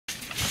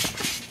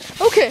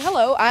Okay,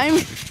 hello, I'm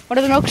one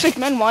of the Milkshake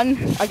Men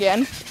 1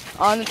 again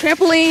on the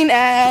trampoline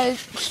at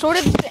sort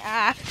of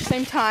the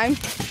same time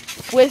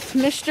with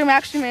Mr.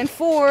 Maximan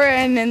 4,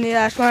 and then the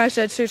last one I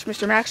said search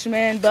Mr.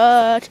 Maximan,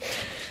 but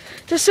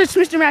just search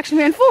Mr.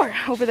 Maximan 4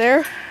 over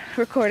there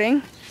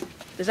recording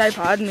his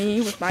iPod, me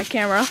with my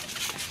camera.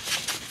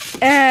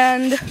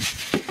 And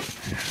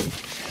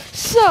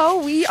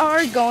so we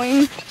are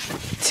going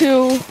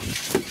to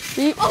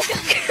be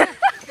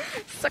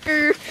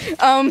sucker.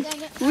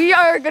 We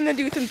are gonna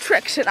do some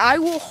tricks, and I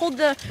will hold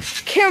the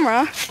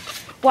camera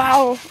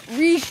while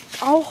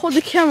I'll hold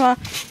the camera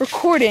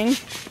recording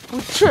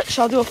with tricks.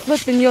 I'll do a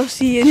flip, and you'll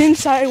see an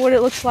inside what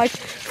it looks like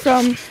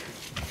from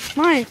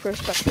my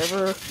perspective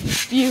or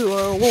view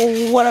or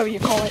whatever you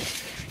call it.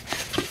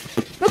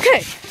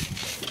 Okay.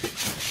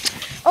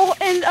 Oh,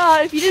 and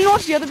if you didn't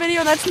watch the other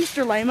video, that's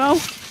Mr. Lamo,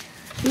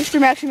 Mr.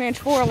 Maximan's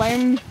 4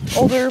 lame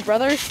older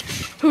brother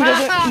who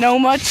doesn't know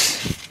much.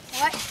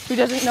 What? Who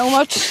doesn't know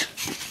much?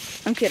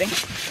 I'm kidding.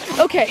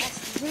 Okay,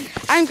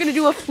 I'm gonna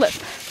do a flip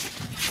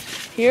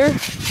here.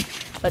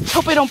 Let's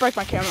hope I don't break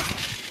my camera.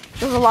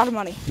 There's a lot of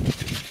money.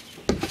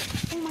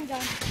 Oh my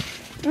god.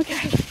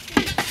 Okay.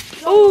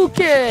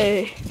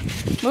 Okay.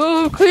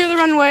 Move, clear the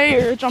runway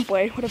or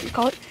jumpway, whatever you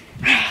call it.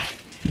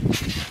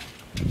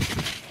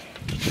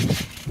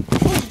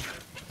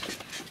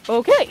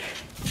 Okay.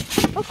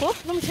 Oh, cool.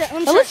 Let me check.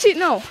 Let's see.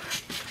 No.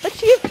 Let's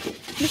see if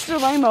Mr.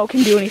 Lamo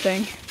can do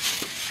anything.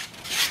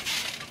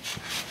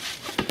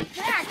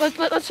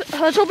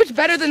 Let's hope it's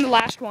better than the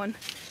last one.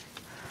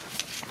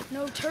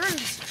 No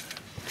turns.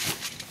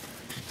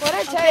 What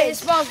I tell Okay, you?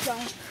 this ball's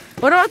going.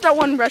 What about that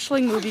one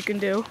wrestling move you can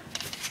do?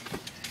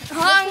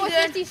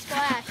 450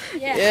 splash.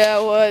 Yeah. Yeah,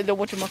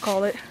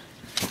 whatchamacallit.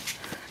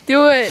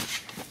 Do it.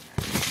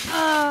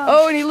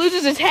 Oh, and he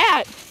loses his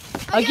hat.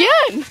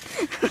 Again.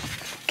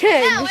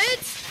 Okay. Now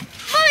it's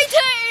my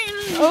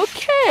turn.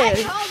 Okay.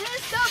 I call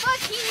this the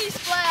bikini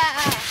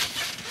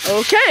splash.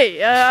 Okay,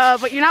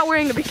 but you're not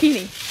wearing a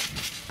bikini.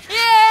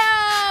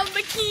 Yeah,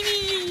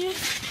 bikini.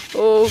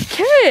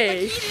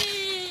 Okay.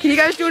 Bikini. Can you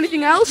guys do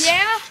anything else?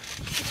 Yeah.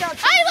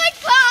 I like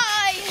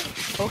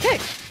pie. Okay.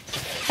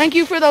 Thhank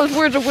you for those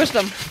words of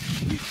wisdom.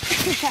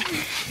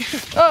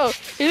 Oh,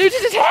 he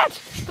loses his hat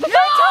for the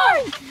third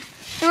time.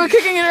 And we're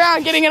kicking it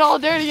around, getting it all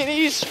dirty, and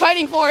he's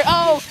fighting for it.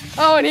 Oh,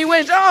 and he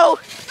wins. Oh,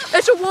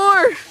 it's a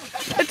war.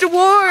 It's a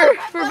war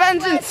for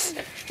vengeance.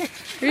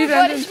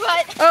 Vengeance.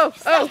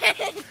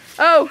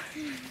 Oh,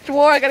 it's a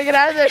war. I gotta get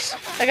out of this.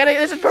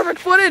 This is perfect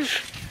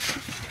footage.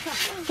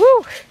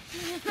 Woo.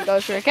 He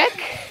goes for a kick.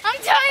 I'm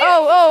tired.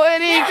 Oh,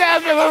 and he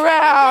grabs him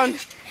around.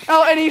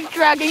 Oh, and he's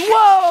dragging.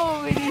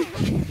 Whoa! And he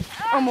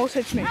almost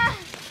hits me.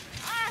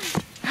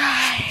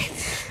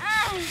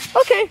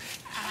 Okay.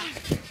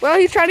 Well,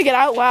 he's trying to get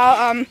out.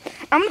 Wow. I'm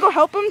gonna go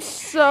help him.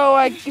 So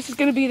I guess it's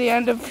gonna be the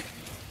end of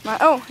my.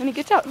 Oh, and he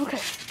gets out. Okay.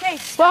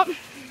 Well,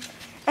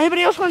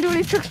 anybody else want to do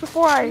any tricks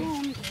before I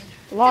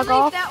log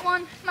off? That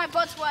one. My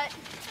butt's wet.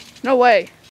 No way.